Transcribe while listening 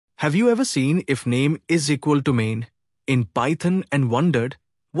Have you ever seen if name is equal to main in Python and wondered,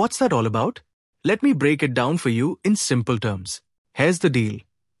 what's that all about? Let me break it down for you in simple terms. Here's the deal.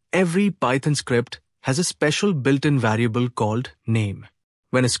 Every Python script has a special built-in variable called name.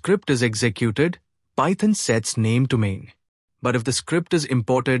 When a script is executed, Python sets name to main. But if the script is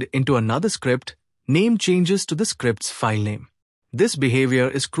imported into another script, name changes to the script's file name. This behavior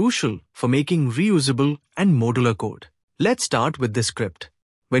is crucial for making reusable and modular code. Let's start with this script.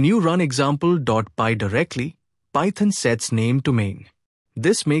 When you run example.py directly, Python sets name to main.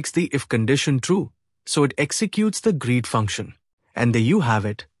 This makes the if condition true, so it executes the greet function. And there you have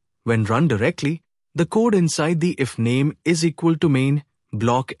it. When run directly, the code inside the if name is equal to main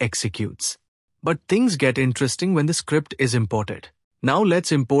block executes. But things get interesting when the script is imported. Now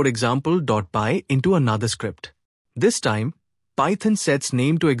let's import example.py into another script. This time, Python sets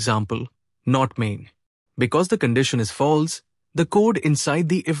name to example, not main. Because the condition is false, the code inside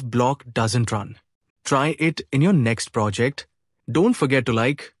the if block doesn't run. Try it in your next project. Don't forget to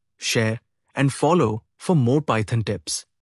like, share, and follow for more Python tips.